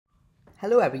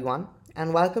Hello, everyone,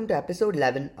 and welcome to episode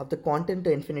 11 of the Quantum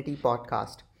to Infinity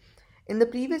podcast. In the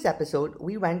previous episode,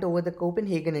 we went over the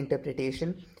Copenhagen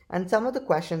interpretation and some of the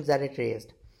questions that it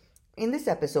raised. In this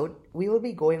episode, we will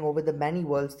be going over the many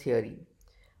worlds theory.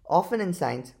 Often in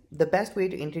science, the best way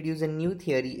to introduce a new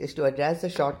theory is to address the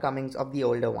shortcomings of the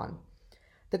older one.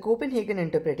 The Copenhagen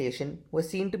interpretation was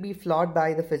seen to be flawed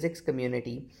by the physics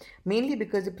community, mainly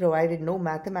because it provided no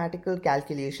mathematical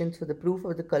calculations for the proof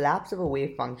of the collapse of a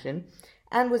wave function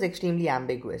and was extremely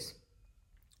ambiguous.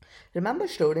 Remember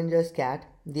Schrodinger's cat,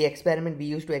 the experiment we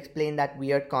used to explain that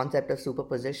weird concept of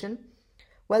superposition?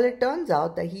 Well, it turns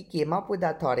out that he came up with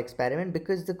that thought experiment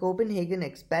because the Copenhagen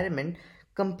experiment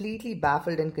completely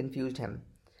baffled and confused him.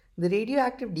 The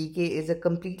radioactive decay is a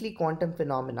completely quantum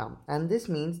phenomenon, and this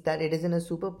means that it is in a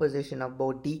superposition of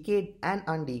both decayed and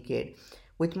undecayed,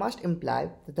 which must imply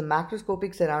that the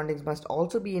macroscopic surroundings must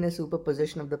also be in a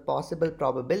superposition of the possible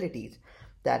probabilities.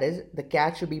 That is, the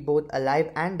cat should be both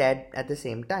alive and dead at the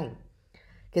same time.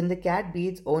 Can the cat be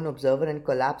its own observer and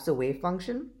collapse the wave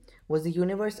function? Was the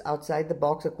universe outside the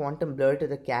box a quantum blur to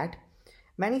the cat?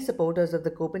 Many supporters of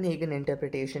the Copenhagen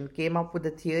interpretation came up with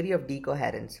the theory of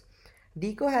decoherence.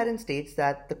 Decoherence states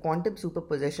that the quantum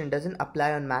superposition doesn't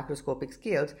apply on macroscopic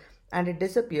scales and it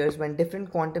disappears when different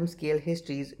quantum scale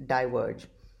histories diverge.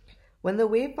 When the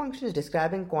wave functions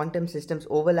describing quantum systems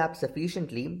overlap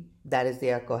sufficiently, that is,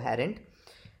 they are coherent.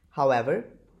 However,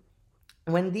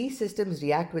 when these systems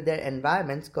react with their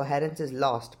environments, coherence is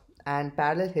lost and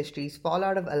parallel histories fall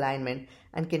out of alignment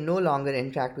and can no longer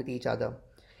interact with each other.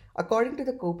 According to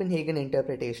the Copenhagen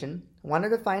interpretation, one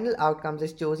of the final outcomes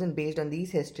is chosen based on these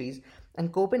histories,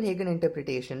 and Copenhagen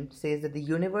interpretation says that the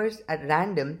universe at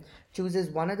random chooses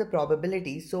one of the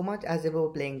probabilities so much as if it were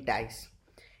playing dice.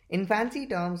 In fancy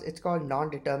terms, it's called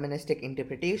non-deterministic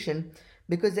interpretation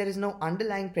because there is no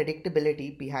underlying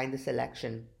predictability behind the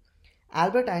selection.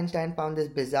 Albert Einstein found this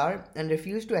bizarre and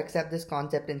refused to accept this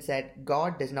concept and said,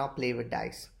 God does not play with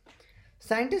dice.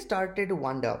 Scientists started to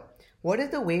wonder, what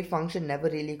if the wave function never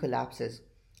really collapses?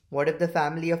 What if the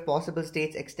family of possible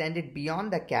states extended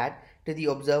beyond the cat to the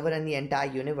observer and the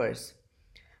entire universe?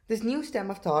 This new stem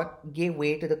of thought gave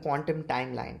way to the quantum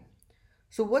timeline.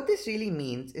 So what this really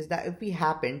means is that if we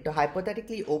happen to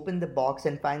hypothetically open the box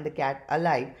and find the cat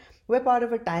alive, we're part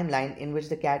of a timeline in which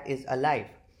the cat is alive.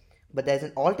 But there's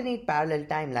an alternate parallel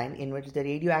timeline in which the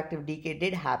radioactive decay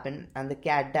did happen and the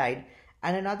cat died,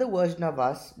 and another version of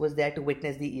us was there to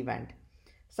witness the event.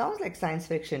 Sounds like science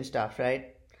fiction stuff,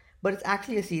 right? But it's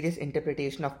actually a serious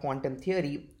interpretation of quantum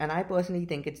theory, and I personally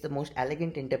think it's the most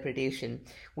elegant interpretation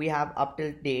we have up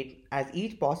till date, as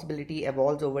each possibility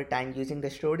evolves over time using the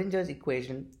Schrodinger's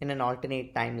equation in an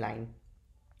alternate timeline.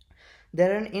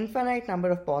 There are an infinite number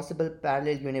of possible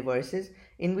parallel universes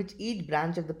in which each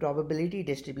branch of the probability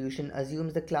distribution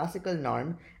assumes the classical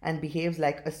norm and behaves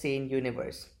like a sane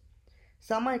universe.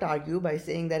 Some might argue by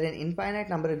saying that an infinite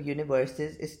number of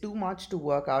universes is too much to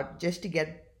work out just to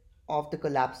get off the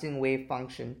collapsing wave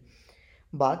function.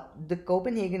 But the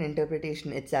Copenhagen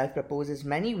interpretation itself proposes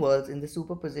many worlds in the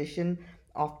superposition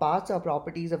of parts or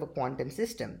properties of a quantum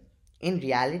system. In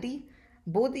reality,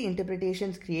 both the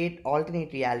interpretations create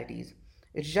alternate realities.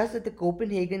 It's just that the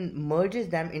Copenhagen merges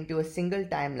them into a single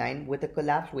timeline with a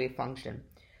collapsed wave function.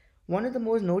 One of the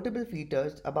most notable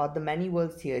features about the many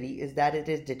worlds theory is that it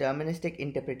is deterministic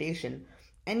interpretation.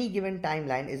 Any given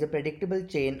timeline is a predictable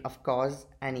chain of cause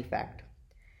and effect.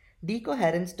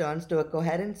 Decoherence turns to a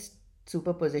coherent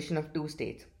superposition of two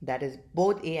states, that is,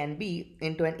 both A and B,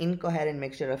 into an incoherent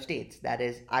mixture of states, that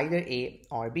is, either A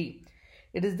or B.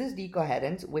 It is this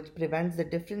decoherence which prevents the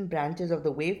different branches of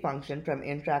the wave function from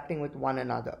interacting with one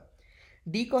another.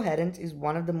 Decoherence is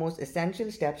one of the most essential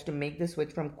steps to make the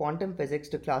switch from quantum physics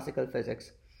to classical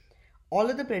physics. All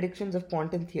of the predictions of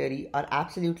quantum theory are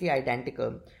absolutely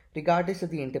identical, regardless of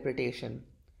the interpretation.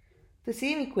 The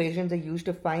same equations are used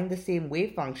to find the same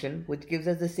wave function, which gives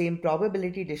us the same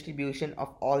probability distribution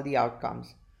of all the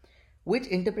outcomes. Which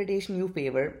interpretation you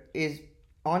favor is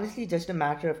honestly just a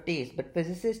matter of taste, but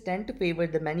physicists tend to favor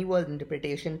the many world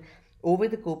interpretation over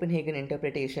the Copenhagen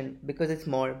interpretation because it's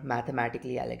more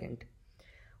mathematically elegant.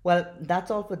 Well,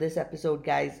 that's all for this episode,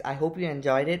 guys. I hope you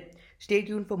enjoyed it. Stay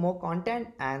tuned for more content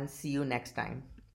and see you next time.